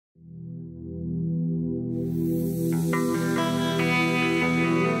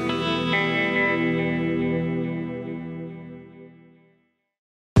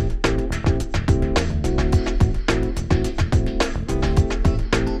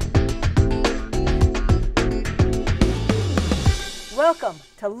Welcome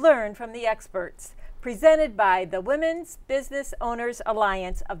to Learn from the Experts, presented by the Women's Business Owners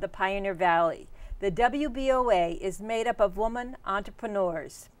Alliance of the Pioneer Valley. The WBOA is made up of women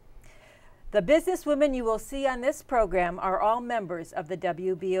entrepreneurs. The businesswomen you will see on this program are all members of the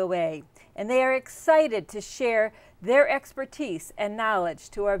WBOA, and they are excited to share their expertise and knowledge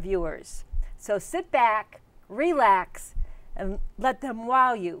to our viewers. So sit back, relax, and let them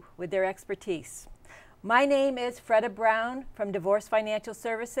wow you with their expertise. My name is Freda Brown from Divorce Financial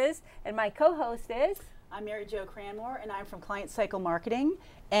Services, and my co-host is? I'm Mary Jo Cranmore, and I'm from Client Cycle Marketing.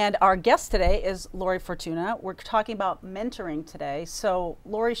 And our guest today is Lori Fortuna. We're talking about mentoring today. So,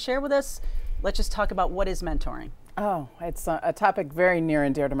 Lori, share with us, let's just talk about what is mentoring. Oh, it's a topic very near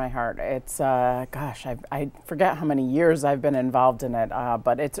and dear to my heart. It's, gosh, I forget how many years I've been involved in it,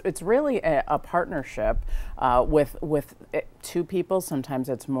 but it's really a partnership with two people, sometimes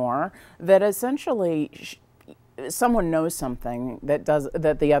it's more, that essentially someone knows something that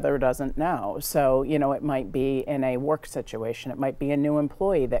the other doesn't know. So, you know, it might be in a work situation, it might be a new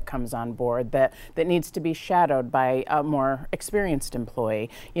employee that comes on board that needs to be shadowed by a more experienced employee.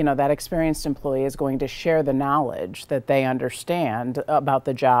 You know, that experienced employee is going to share the knowledge that they understand about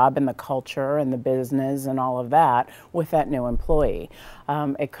the job and the culture and the business and all of that with that new employee.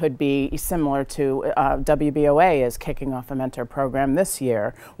 It could be similar to WBOA is kicking off a mentor program this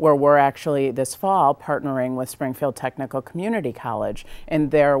year, where we're actually this fall partnering with Springfield Technical Community College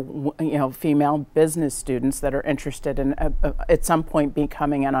and their female business students that are interested in at some point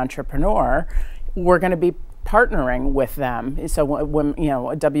becoming an entrepreneur. We're going to be partnering with them. So when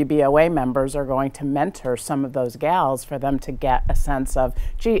WBOA members are going to mentor some of those gals for them to get a sense of,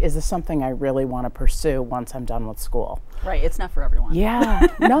 gee, is this something I really want to pursue once I'm done with school? Right, it's not for everyone. Yeah,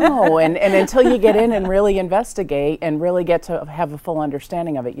 no, and until you get in and really investigate and really get to have a full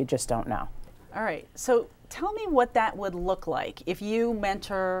understanding of it, you just don't know. All right, so tell me what that would look like. If you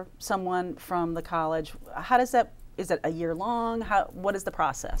mentor someone from the college, how does that, is it a year long? What is the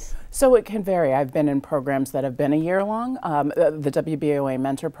process? So it can vary. I've been in programs that have been a year long. The WBOA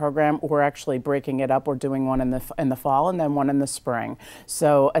mentor program, we're actually breaking it up. We're doing one in the fall and then one in the spring.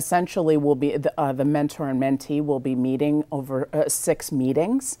 So essentially, we'll be the mentor and mentee will be meeting over 6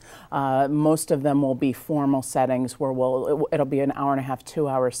 meetings. Most of them will be formal settings where it'll be an hour and a half,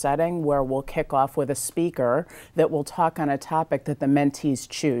 2-hour setting where we'll kick off with a speaker that will talk on a topic that the mentees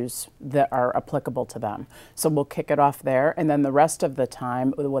choose that are applicable to them. So we'll kick it off there, and then the rest of the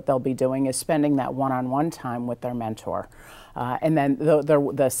time what they'll be doing is spending that one-on-one time with their mentor. And then the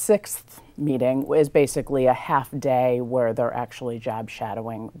 6th meeting is basically a half day where they're actually job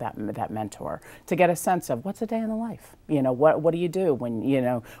shadowing that mentor to get a sense of what's a day in the life. You know, what do you do when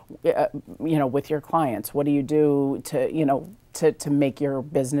with your clients? What do you do to make your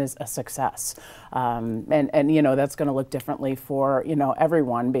business a success? And that's going to look differently for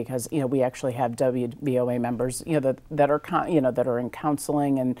everyone, because we actually have WBOA members that are in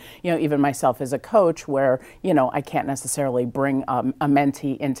counseling, and even myself as a coach, where I can't necessarily bring a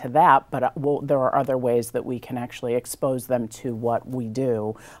mentee into that, but there are other ways that we can actually expose them to what we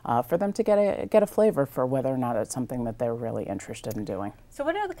do for them to get a flavor for whether or not it's something that they're really interested in doing. So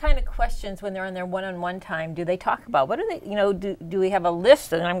what are the kind of questions when they're on their one-on-one time do they talk about? What are they, do we have a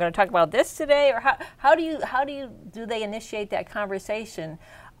list and I'm going to talk about this today, or how do they initiate that conversation?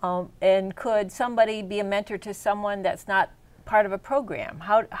 And could somebody be a mentor to someone that's not part of a program?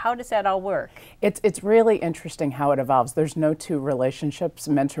 How does that all work? It's really interesting how it evolves. There's no two relationships,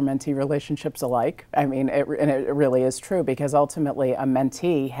 mentor-mentee relationships, alike. I mean, it really is true, because ultimately a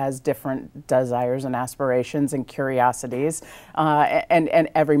mentee has different desires and aspirations and curiosities, and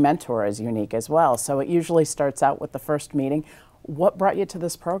every mentor is unique as well. So it usually starts out with the first meeting. What brought you to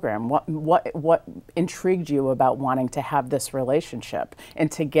this program? What intrigued you about wanting to have this relationship?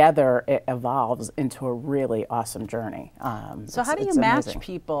 And together it evolves into a really awesome journey. So how do you match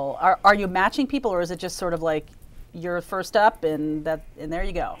people? Are you matching people, or is it just sort of like you're first up and there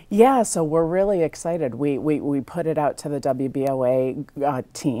you go? Yeah, so we're really excited. We put it out to the WBOA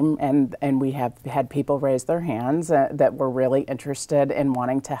team, and we have had people raise their hands that were really interested in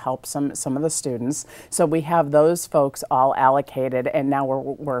wanting to help some of the students. So we have those folks all allocated, and now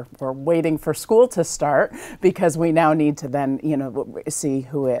we're waiting for school to start, because we now need to then see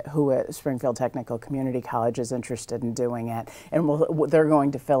who at Springfield Technical Community College is interested in doing it, and they're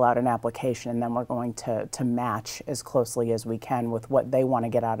going to fill out an application, and then we're going to match as closely as we can with what they want to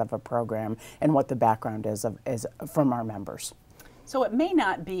get out of a program and what the background is from our members. So it may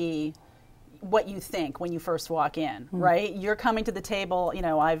not be what you think when you first walk in, right? You're coming to the table,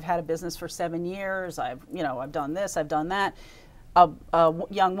 I've had a business for 7 years, I've done this, I've done that. A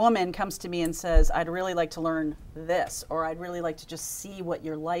young woman comes to me and says, I'd really like to learn this, or I'd really like to just see what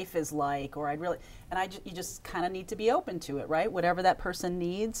your life is like, or you just kind of need to be open to it, right? Whatever that person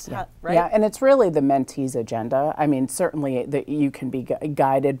needs, right? Yeah, and it's really the mentee's agenda. I mean, certainly you can be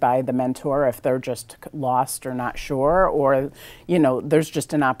guided by the mentor if they're just lost or not sure, or, there's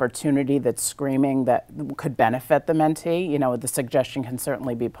just an opportunity that's screaming that could benefit the mentee. The suggestion can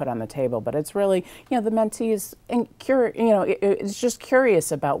certainly be put on the table, but it's really, the mentee is it's just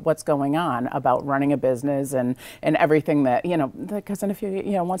curious about what's going on, about running a business and everything that, because then if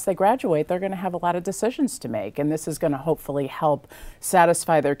once they graduate, they're going to have a lot of decisions to make, and this is going to hopefully help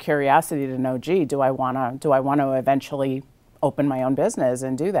satisfy their curiosity to know, gee, do I want to eventually open my own business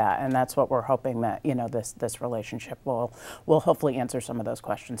and do that? And that's what we're hoping that this relationship will hopefully answer some of those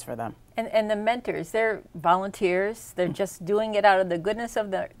questions for them. And the mentors, they're volunteers. They're just doing it out of the goodness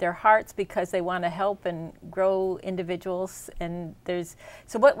of their hearts because they want to help and grow individuals. And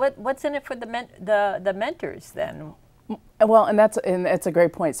so what's in it for the mentors then? Well, and it's a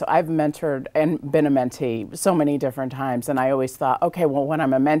great point. So I've mentored and been a mentee so many different times, and I always thought, okay, well, when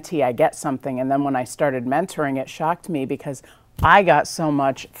I'm a mentee, I get something. And then when I started mentoring, it shocked me because I got so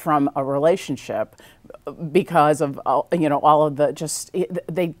much from a relationship because of all of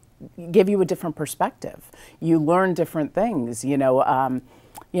they give you a different perspective. You learn different things. I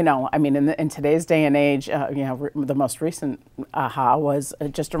mean, in today's day and age, the most recent aha was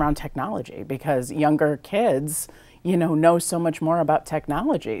just around technology, because younger kids know so much more about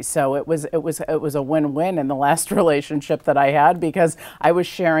technology. So it was a win-win in the last relationship that I had, because I was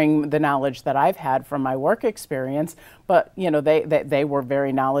sharing the knowledge that I've had from my work experience, but they were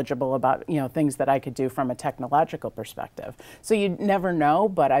very knowledgeable about things that I could do from a technological perspective. So you never know,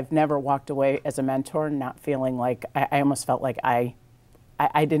 but I've never walked away as a mentor not feeling like I almost felt like I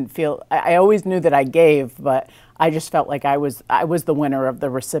didn't feel, I always knew that I gave, but I just felt like I was the winner of the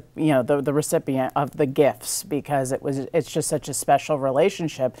recipient of the gifts, because it's just such a special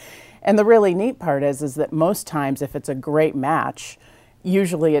relationship. And the really neat part is that most times, if it's a great match,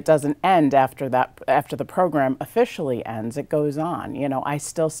 usually it doesn't end after the program officially ends. It goes on. I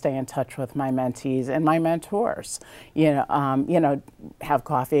still stay in touch with my mentees and my mentors. Have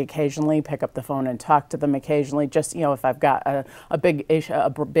coffee occasionally, pick up the phone and talk to them occasionally. Just if I've got a big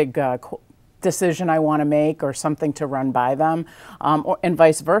decision I want to make or something to run by them, and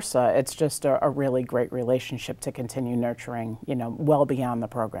vice versa. It's just a really great relationship to continue nurturing. Well beyond the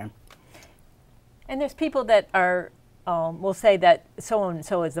program. And there's people that will say that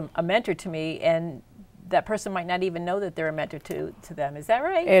so-and-so is a mentor to me, and that person might not even know that they're a mentor to them. Is that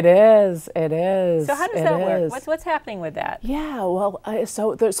right? It is. So how does that work? What's happening with that? Yeah, well,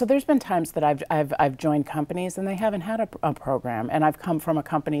 so there's been times that I've joined companies and they haven't had a program, and I've come from a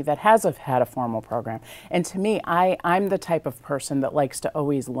company that has had a formal program. And to me, I'm the type of person that likes to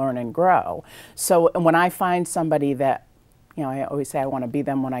always learn and grow. So when I find somebody that, I always say I want to be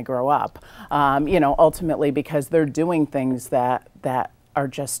them when I grow up, ultimately, because they're doing things that are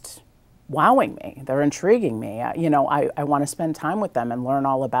just wowing me. They're intriguing me. I want to spend time with them and learn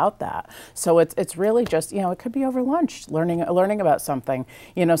all about that. So it's really just, it could be over lunch, learning about something.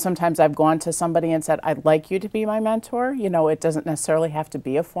 Sometimes I've gone to somebody and said, I'd like you to be my mentor. It doesn't necessarily have to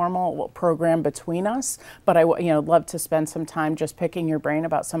be a formal program between us, but I love to spend some time just picking your brain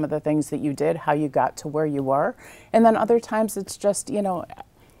about some of the things that you did, how you got to where you were. And then other times it's just,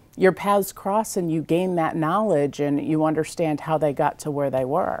 your paths cross and you gain that knowledge and you understand how they got to where they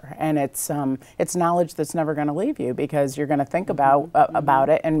were. And it's knowledge that's never going to leave you, because you're going to think about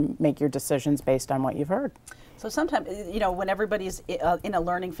it and make your decisions based on what you've heard. So sometimes, when everybody's in a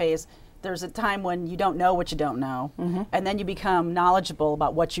learning phase, there's a time when you don't know what you don't know, and then you become knowledgeable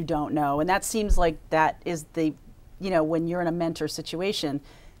about what you don't know. And that seems like that is when you're in a mentor situation,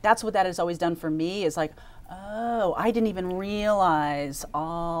 that's what that has always done for me, is like, oh, I didn't even realize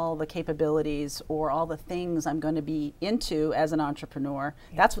all the capabilities or all the things I'm going to be into as an entrepreneur.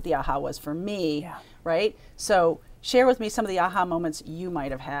 Yeah. That's what the aha was for me, right? So share with me some of the aha moments you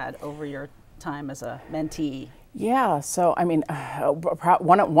might have had over your time as a mentee. Yeah, so I mean,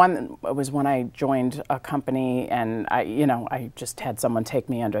 one was when I joined a company, and I just had someone take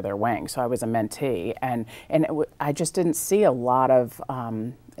me under their wing. So I was a mentee, and I just didn't see a lot of.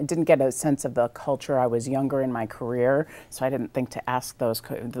 I didn't get a sense of the culture. I was younger in my career, so I didn't think to ask those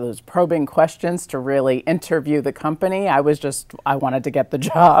probing questions to really interview the company. I wanted to get the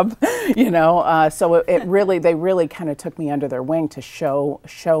job, So they really kind of took me under their wing to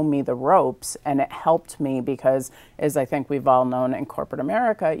show me the ropes, and it helped me because, as I think we've all known in corporate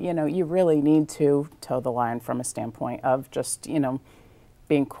America, you really need to toe the line from a standpoint of just,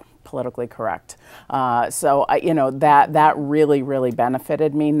 being politically correct. So that really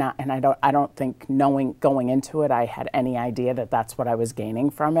benefited me. And I don't think going into it, I had any idea that that's what I was gaining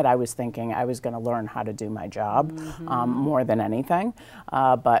from it. I was thinking I was going to learn how to do my job more than anything.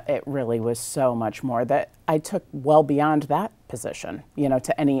 But it really was so much more that I took well beyond that position,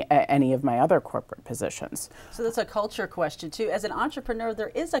 to any of my other corporate positions. So that's a culture question too. As an entrepreneur, there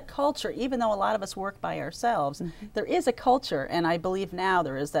is a culture, even though a lot of us work by ourselves, there is a culture, and I believe now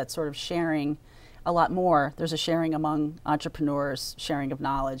there is that sort of sharing a lot more. There's a sharing among entrepreneurs, sharing of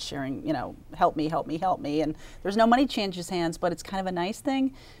knowledge, sharing, help me, help me, help me, and there's no money changes hands, but it's kind of a nice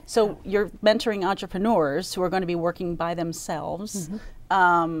thing. So you're mentoring entrepreneurs who are going to be working by themselves.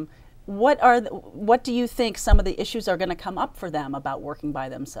 What do you think some of the issues are going to come up for them about working by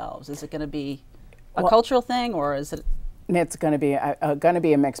themselves? Is it going to be a cultural thing, or is it? It's going to be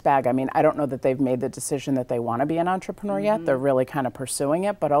a mixed bag. I mean, I don't know that they've made the decision that they want to be an entrepreneur yet. They're really kind of pursuing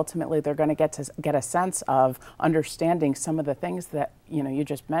it, but ultimately they're going to get a sense of understanding some of the things that you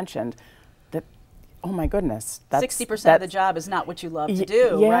just mentioned. That, oh my goodness, 60% of the job is not what you love to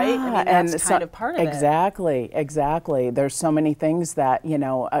do, yeah, right? I mean, that's kind of part of it. Exactly. There's so many things that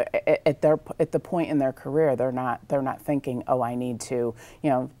at the point in their career, they're not thinking, oh, I need to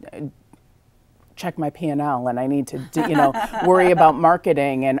check my P&L and I need to worry about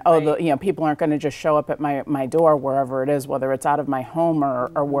marketing and people aren't going to just show up at my door wherever it is, whether it's out of my home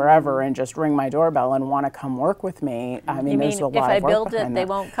or wherever, and just ring my doorbell and want to come work with me. I mean, there's a lot of work behind that. If I build it, they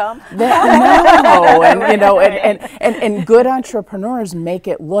won't come? No, and good entrepreneurs make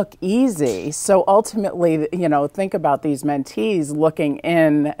it look easy. So ultimately, think about these mentees looking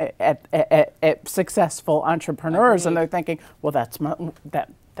in at successful entrepreneurs, and they're thinking, well, that's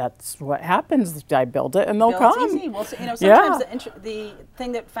what happens. I build it and they'll come. It's easy. Well, sometimes the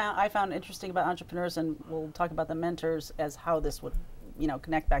thing that I found interesting about entrepreneurs, and we'll talk about the mentors as how this would,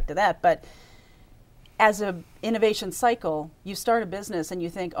 connect back to that. But as an innovation cycle, you start a business and you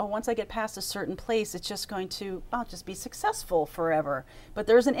think, oh, once I get past a certain place, it's just going to, I'll just be successful forever. But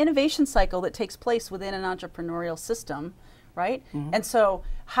there's an innovation cycle that takes place within an entrepreneurial system, right? And so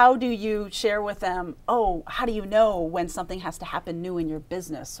how do you share with them, how do you know when something has to happen new in your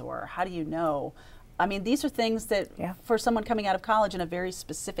business, or how do you know? I mean, these are things that for someone coming out of college in a very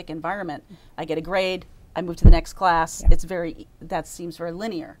specific environment, I get a grade, I move to the next class, that seems very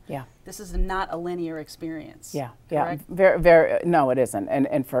linear. Yeah. This is not a linear experience. Correct? No, it isn't.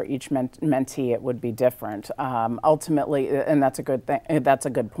 And for each mentee, it would be different. Ultimately, and that's a good thing. That's a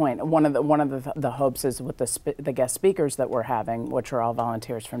good point. One of the hopes is with the guest speakers that we're having, which are all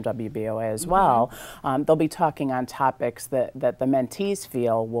volunteers from WBOA as well. They'll be talking on topics that the mentees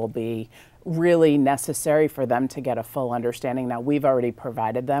feel will be really necessary for them to get a full understanding. Now, we've already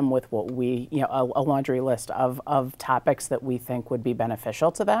provided them with what we, a laundry list of topics that we think would be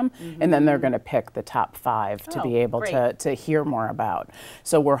beneficial to them, and then they're going to pick the top 5 to be able to hear more about.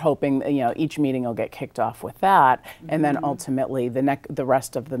 So we're hoping, each meeting will get kicked off with that, and then ultimately the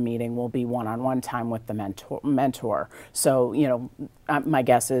rest of the meeting will be one-on-one time with the mentor. So, my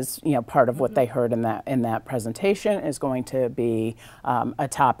guess is, part of what they heard in that presentation is going to be a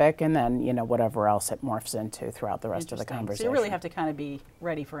topic, and then whatever else it morphs into throughout the rest of the conversation. So you really have to kind of be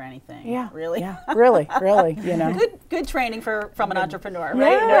ready for anything. Yeah, really. Yeah, really. Good training from an entrepreneur,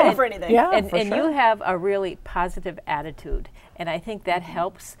 right? Ready for anything. Yeah, and sure. You have a really positive attitude, and I think that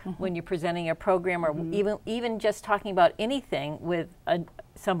helps when you're presenting a program, or even just talking about anything with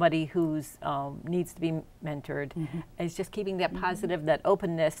somebody who's needs to be mentored. Is just keeping that positive, that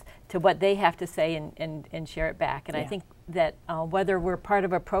openness to what they have to say and share it back. And I think that whether we're part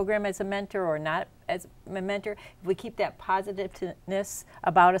of a program as a mentor or not as a mentor, if we keep that positiveness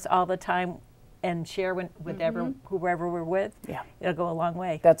about us all the time and share with whoever we're with, it'll go a long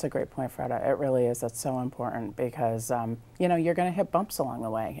way. That's a great point, Freda. It really is. That's so important because you're going to hit bumps along the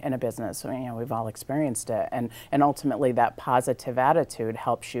way in a business. We've all experienced it, and ultimately that positive attitude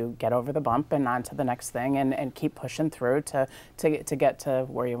helps you get over the bump and on to the next thing, and keep pushing through to get to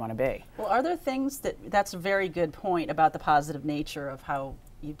where you want to be. Well, are there things that's a very good point about the positive nature of how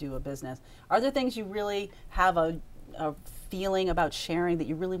you do a business? Are there things you really have a feeling about sharing that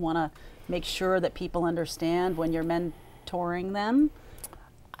you really want to make sure that people understand when you're mentoring them?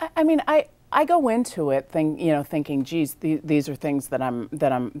 I mean, I go into it thinking, geez, these are things that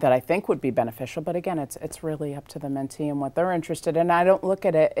I think would be beneficial. But again, it's really up to the mentee and what they're interested in. I don't look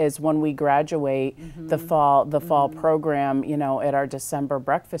at it as when we graduate the fall program, at our December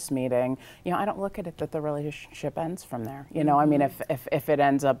breakfast meeting. I don't look at it that the relationship ends from there. I mean, if it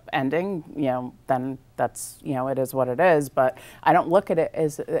ends up ending, then that's, you know, it is what it is. But I don't look at it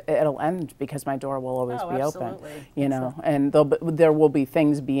as it'll end, because my door will always be open. You know, and there will be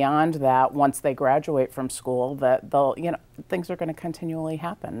things beyond that once they graduate from school that they'll, you know, things are going to continually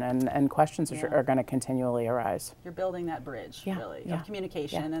happen, and questions are going to continually arise. You're building that bridge, really, of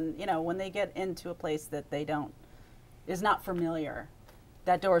communication, and you know, when they get into a place that they is not familiar,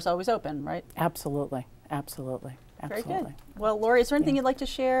 that door is always open, right? Absolutely, absolutely. Very good. Well, Lori, is there anything you'd like to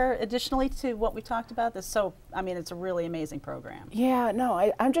share additionally to what we talked about? I mean, it's a really amazing program. Yeah,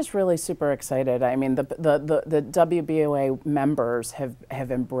 no, I'm just really super excited. I mean, the WBOA members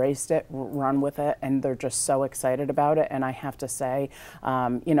have embraced it, run with it, and they're just so excited about it. And I have to say,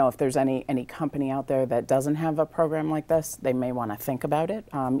 you know, if there's any company out there that doesn't have a program like this, they may want to think about it.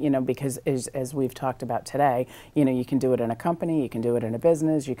 You know, because as we've talked about today, you know, you can do it in a company, you can do it in a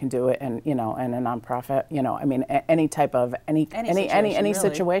business, you can do it in, you know, in a nonprofit. You know, I mean, any type of any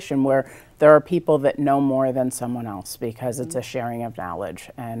situation where there are people that know more than someone else, because it's a sharing of knowledge,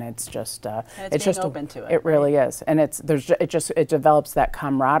 and it's just it's just open to it. It really is, and it develops that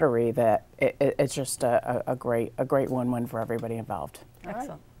camaraderie that it's just a great win-win for everybody involved.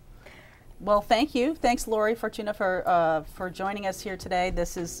 Excellent. Well, thank you. Thanks, Lori Fortuna, for joining us here today.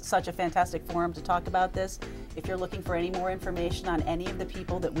 This is such a fantastic forum to talk about this. If you're looking for any more information on any of the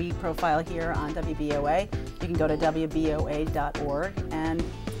people that we profile here on WBOA, you can go to WBOA.org and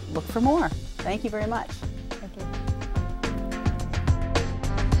look for more. Thank you very much.